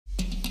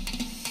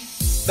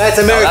That's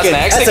American.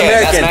 That's Mexican.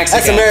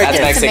 That's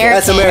American. That's Mexican.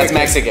 That's American.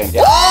 That's Mexican.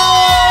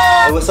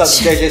 Yeah. Hey, what's up,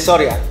 JJ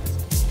Soria?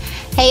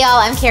 Hey y'all,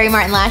 I'm Karrie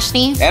Martin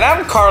Lachney. And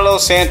I'm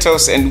Carlos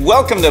Santos, and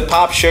welcome to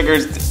Pop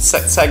Sugar's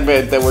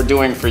segment that we're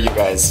doing for you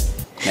guys.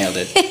 Nailed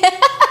it.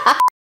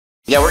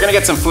 Yeah, we're gonna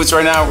get some foods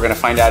right now. We're gonna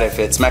find out if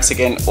it's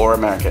Mexican or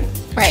American.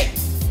 Right.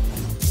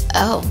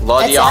 Oh. Lo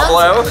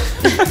Diablo.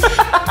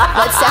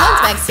 That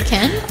sounds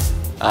Mexican.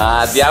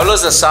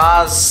 Diablo's the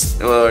sauce.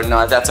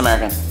 No, that's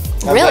American.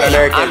 I'm Really? going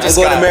American. I'm just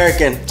going got-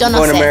 American. Yo I'm no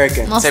going sé.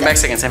 American. No Say sé.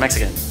 Mexican. Say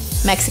Mexican.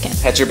 Mexican.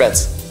 Hedge your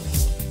bets.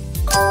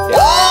 Oh,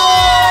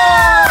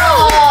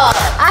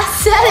 I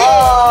said it.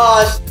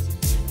 Oh,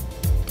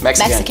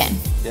 Mexican. Mexican.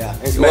 yeah.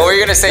 What were you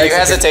gonna say? You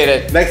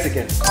hesitated.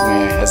 Mexican.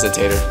 Yeah,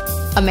 hesitator.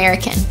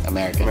 American.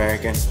 American.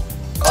 American. Mexican.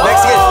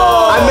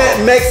 I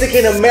meant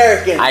Mexican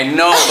American. I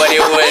know, but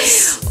it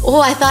was. Oh,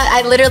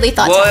 I literally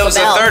thought Well, Taco it was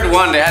Bell. the third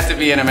one. There had to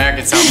be an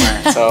American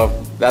somewhere. So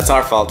that's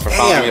our fault for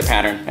following the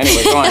pattern.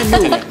 Anyway, go on.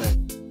 Continue.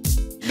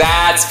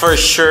 That's for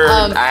sure.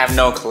 I have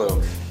no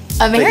clue.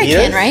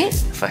 American, Fajitas? right?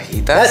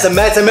 Fajitas? That's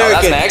American. No,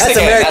 that's Mexican. That's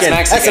American.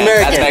 That's That's Mexican.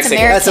 American. That's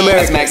Mexican. That's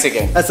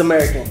American. That's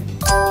Mexican. That's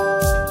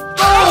American.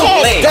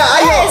 Okay.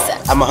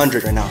 Yes. I'm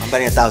 100 right now. I'm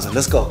betting 1,000.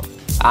 Let's go.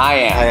 I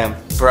am. I am.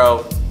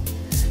 Bro.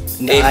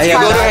 If I you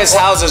am go to not. his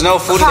house, there's no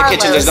food in the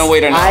kitchen. There's no way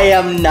to know. I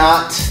am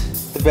not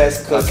the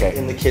best cook Okay.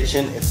 in the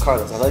kitchen. It's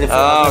Carlos. I let you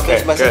Oh, okay.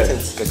 finish my Good.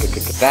 sentence.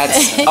 Good.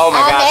 That's. Oh my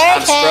gosh,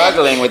 I'm American.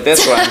 struggling with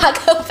this one.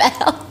 Taco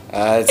Bell.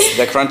 It's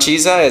the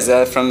crunchiza. Is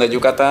that from the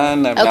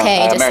Yucatan?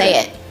 Okay, just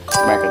say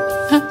American.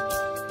 American.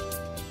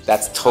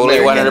 That's totally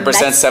American.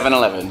 100%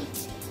 7-Eleven.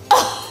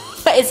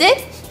 Is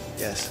it?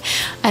 Yes.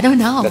 I don't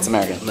know. That's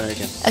American.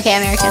 American. Okay,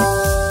 American.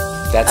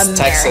 That's American.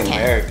 Texan.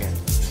 American.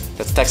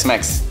 That's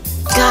Tex-Mex.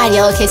 God,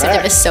 yellow queso dip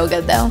Right. is so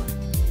good though.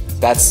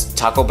 That's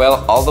Taco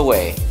Bell all the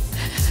way.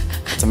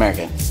 It's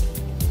American.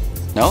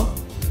 No?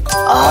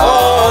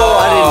 Oh,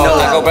 I didn't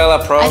know Taco that. Bell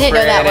appropriate. I didn't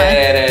know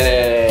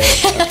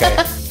that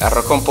Okay.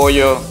 Arroz con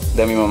pollo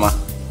de mi mamá.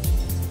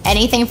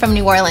 Anything from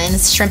New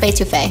Orleans, shrimp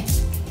etouffee.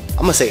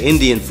 I'm gonna say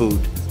Indian food.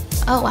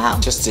 Oh wow.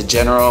 Just the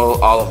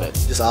general, all of it.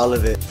 Just all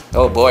of it.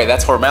 Oh boy,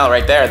 that's Hormel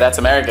right there. That's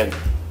American.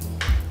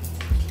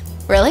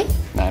 Really?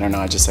 No, I don't know.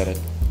 I just said it.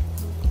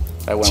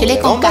 I went Chile with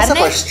it. con Don't mess up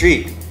carne? our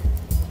street.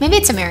 Maybe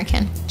it's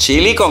American.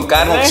 Chili con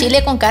carne?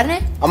 Chile con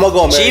carne? I'm gonna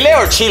go American. Chile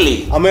or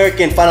chili?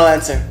 American. Final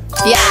answer.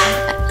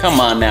 Yeah. Come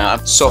on now.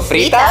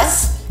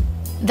 Sofritas?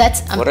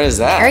 That's What is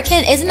that?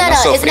 American. Isn't that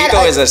No, a? Isn't that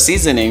sofrito a, is a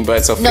seasening,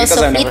 but sofritas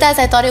no, I've never. sofritas.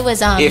 I thought it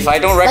was If I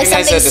don't like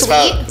recognize something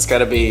it, sweet. it's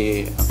gotta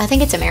be. I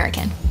think it's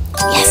American.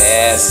 Yes.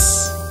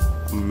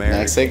 Yes. American.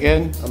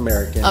 Mexican?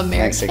 American.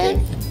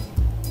 American.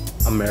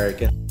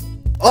 American.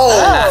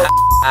 Oh.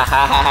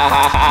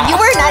 You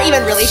were not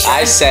even really sure.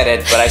 I said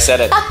it, but I said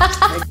it.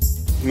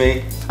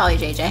 Me. Probably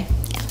JJ.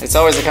 Yeah. It's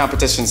always a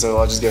competition, so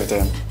I'll just give it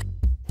to him.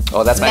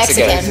 Oh, that's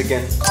Mexican.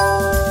 Mexican.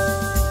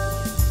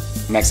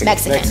 Mexican.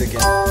 Mexican.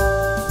 Mexican.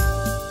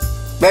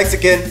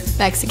 Mexican.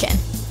 Mexican.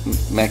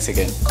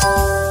 Mexican.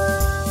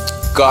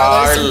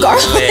 Garlic.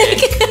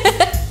 Garlic.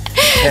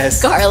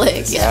 Yes. Garlic.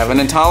 I Yeah. have an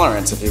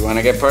intolerance if you want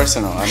to get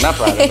personal. I'm not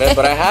proud of it,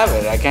 but I have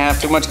it. I can't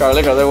have too much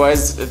garlic,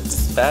 otherwise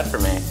it's bad for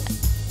me.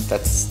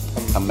 That's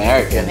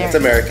American. That's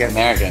American.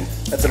 American.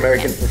 That's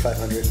American for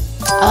 500.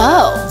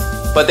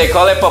 Oh. But they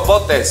call it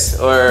popotes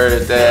or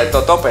the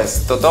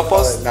totopes.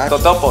 Totopos? Oh, nachos.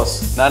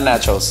 Totopos, not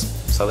nachos.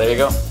 So there you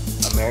go.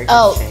 American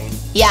Oh. chain.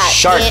 Yeah.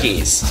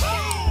 Sharkies.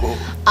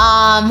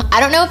 I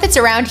don't know if it's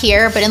around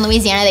here, but in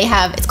Louisiana they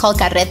have. It's called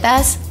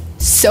carretas.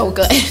 So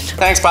good.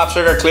 Thanks, Pop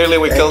Sugar. Clearly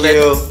we killed Thank it.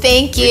 you.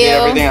 Thank you. We did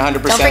everything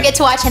 100%. Don't forget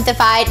to watch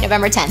Gentefied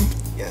November 10th.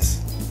 Yes.